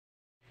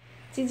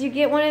Did you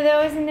get one of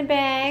those in the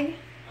bag?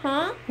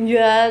 Huh?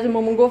 Yeah, the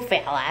Momongo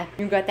fella.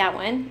 You got that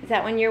one? Is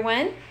that one your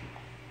one?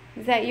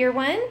 Is that your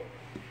one?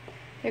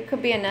 There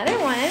could be another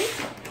one.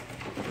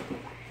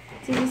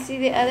 Did you see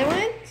the other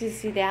one? Did you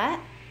see that?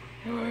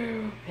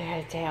 There's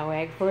a tail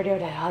wag for the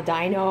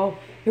dino.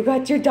 You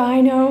got your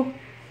dino.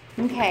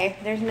 Okay,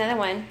 there's another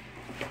one.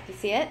 Do you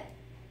see it?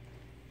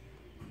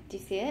 Do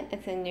you see it?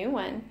 It's a new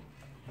one.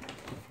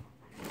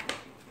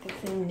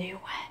 It's a new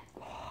one.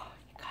 Oh,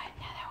 you got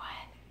another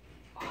one.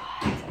 Oh,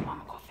 it's a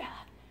Momongo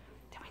fella.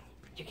 That one,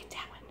 you get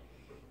that one.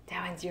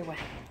 That one's your one.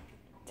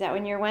 Is that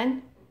one your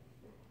one?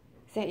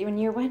 Is that one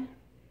your one?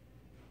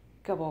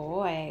 Good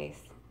boys.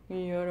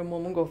 You're a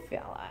Momongo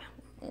fella.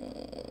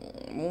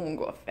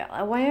 Momongo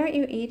fella. Why aren't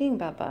you eating,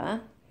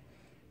 Bubba?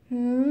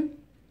 You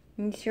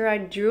sure are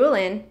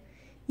drooling.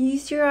 You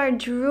sure are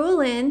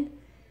drooling.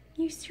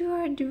 You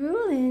sure are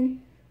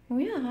drooling.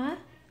 Yeah.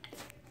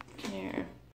 Here.